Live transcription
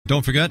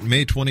Don't forget,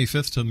 May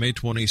 25th to May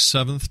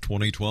 27th,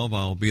 2012,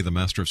 I'll be the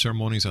Master of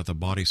Ceremonies at the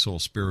Body, Soul,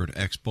 Spirit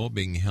Expo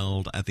being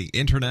held at the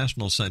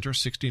International Centre,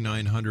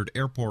 6900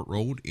 Airport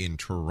Road in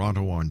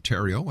Toronto,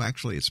 Ontario.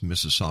 Actually, it's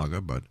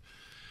Mississauga, but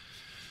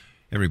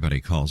everybody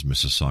calls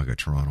Mississauga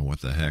Toronto. What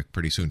the heck?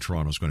 Pretty soon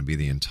Toronto's going to be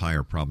the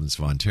entire province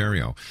of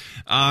Ontario.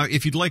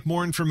 If you'd like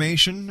more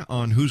information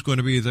on who's going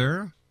to be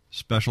there,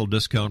 special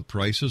discount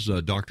prices,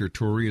 Dr.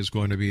 Turi is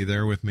going to be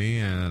there with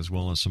me, as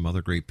well as some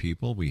other great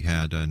people. We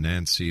had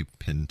Nancy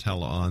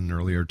Pintella on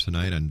earlier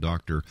tonight, and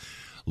Dr.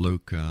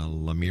 Luke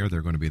Lemire.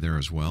 They're going to be there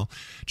as well.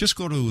 Just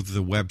go to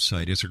the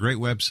website. It's a great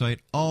website.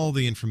 All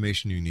the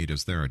information you need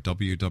is there at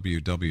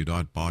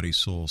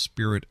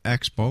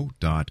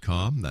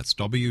www.bodysoulspiritexpo.com. That's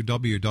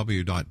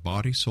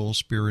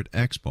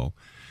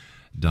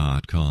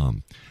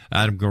www.bodysoulspiritexpo.com.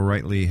 Adam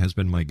Gorightly has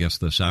been my guest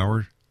this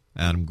hour.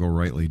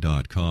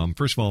 AdamGorightly.com.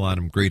 First of all,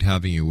 Adam, great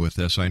having you with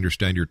us. I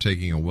understand you're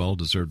taking a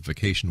well-deserved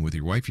vacation with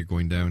your wife. You're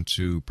going down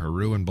to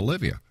Peru and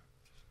Bolivia.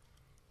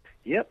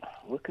 Yep,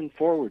 looking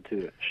forward to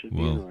it. Should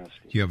be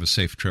interesting. You have a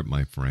safe trip,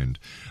 my friend.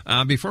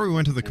 Before we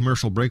went to the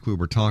commercial break, we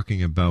were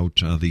talking about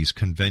these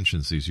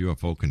conventions, these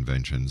UFO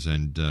conventions,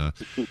 and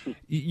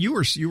you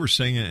were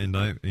saying, and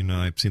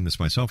I've seen this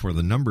myself, where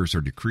the numbers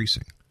are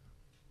decreasing.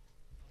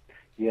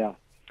 Yeah,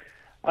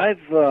 I've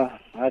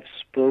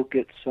spoke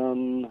at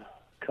some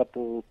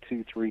couple,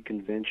 2-3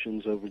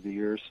 conventions over the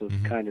years, so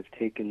it's kind of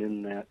taken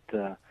in that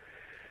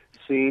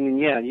scene. And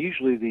yeah,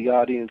 usually the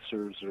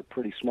audiences are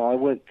pretty small. I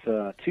went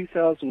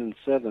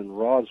 2007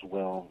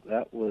 Roswell.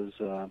 That was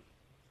that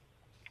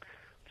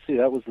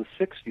was the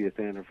 60th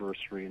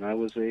anniversary, and I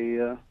was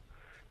a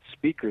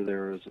speaker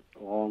there,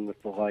 along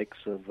with the likes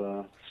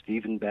of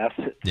Stephen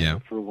Bassett,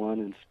 for one,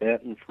 and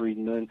Stanton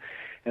Friedman,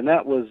 and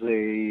that was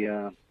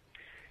a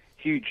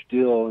huge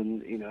deal.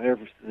 And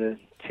every the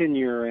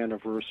 10-year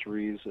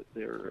anniversaries,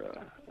 they're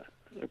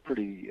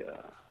pretty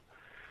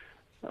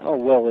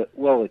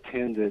well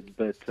attended.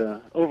 But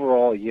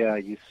overall, yeah,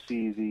 you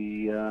see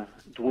the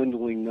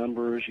dwindling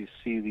numbers. You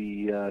see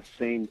the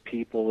same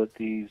people at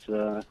these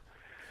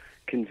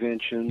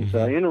conventions.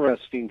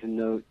 Interesting to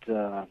note,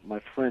 my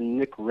friend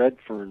Nick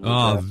Redfern.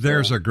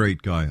 There's a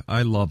great guy.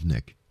 I love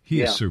Nick.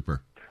 He is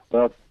super.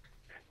 Well,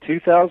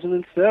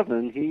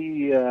 2007,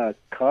 he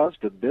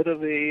caused a bit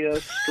of a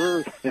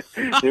stir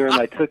there, and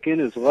I took in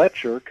his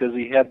lecture because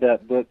he had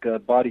that book,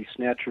 Body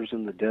Snatchers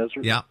in the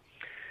Desert. Yeah.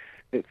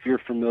 If you're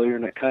familiar,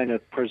 and it kind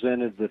of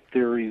presented the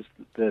theories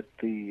that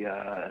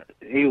the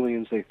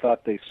aliens they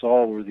thought they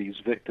saw were these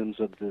victims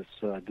of this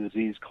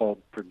disease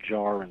called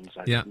progerins.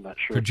 I'm not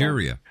sure.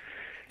 Progeria.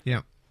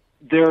 Yeah.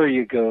 There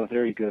you go.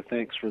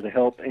 Thanks for the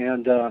help.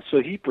 And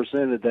so he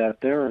presented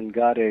that there and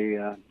got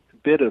a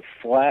bit of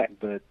flack,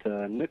 but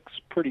Nick's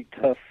pretty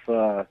tough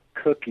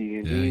cookie,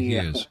 and he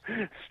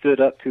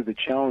stood up to the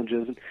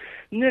challenges. And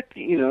Nick,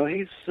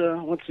 he's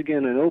once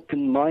again an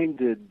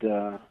open-minded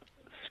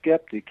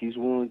skeptic. He's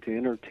willing to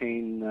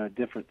entertain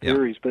different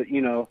theories, but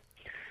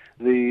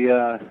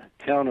the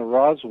town of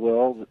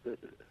Roswell,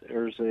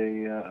 there's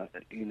a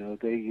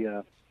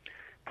they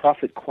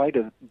profit quite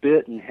a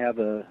bit and have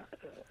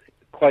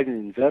quite an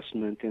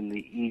investment in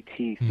the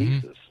ET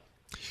thesis.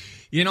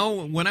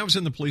 When I was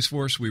in the police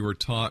force, we were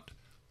taught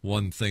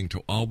one thing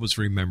to always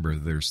remember.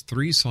 There's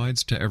 3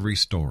 sides to every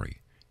story.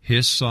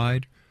 His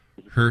side,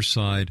 her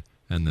side,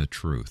 and the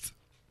truth.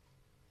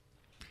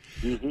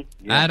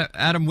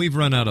 Adam, we've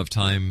run out of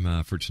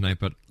time for tonight,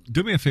 but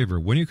do me a favor.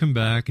 When you come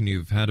back and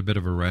you've had a bit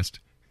of a rest,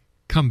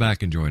 come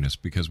back and join us,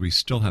 because we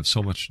still have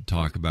so much to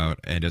talk about,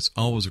 and it's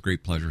always a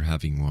great pleasure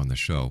having you on the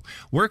show.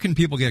 Where can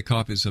people get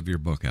copies of your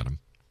book, Adam?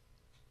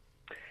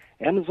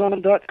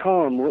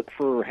 Amazon.com. Look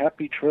for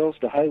Happy Trails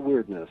to High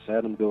Weirdness.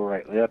 Adam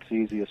Gorightly. That's the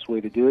easiest way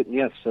to do it. And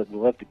yes, I'd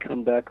love to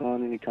come back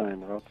on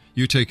anytime, Rob.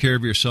 You take care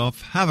of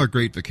yourself. Have a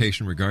great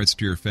vacation. Regards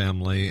to your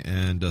family.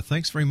 And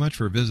thanks very much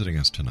for visiting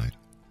us tonight.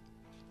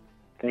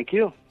 Thank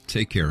you.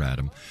 Take care,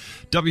 Adam.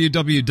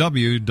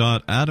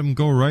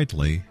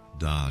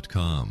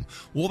 www.adamgorightly.com.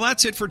 Well,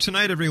 that's it for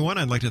tonight, everyone.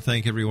 I'd like to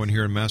thank everyone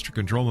here in Master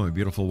Control, my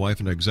beautiful wife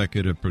and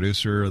executive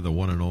producer, the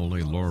one and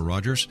only Laura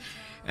Rogers.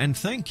 And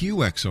thank you,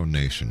 Exo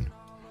Nation.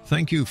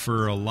 Thank you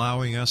for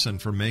allowing us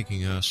and for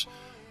making us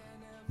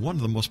one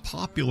of the most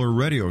popular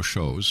radio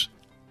shows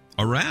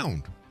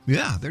around.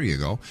 Yeah, there you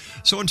go.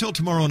 So until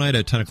tomorrow night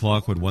at 10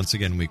 o'clock, when once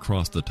again we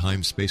cross the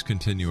time-space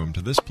continuum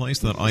to this place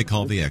that I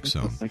call the X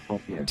Zone.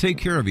 Take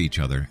care of each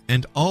other,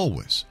 and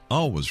always,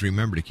 always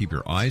remember to keep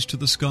your eyes to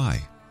the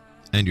sky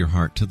and your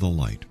heart to the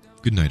light.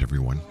 Good night,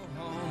 everyone.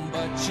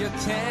 But you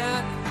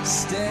can't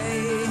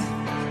stay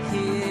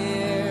here.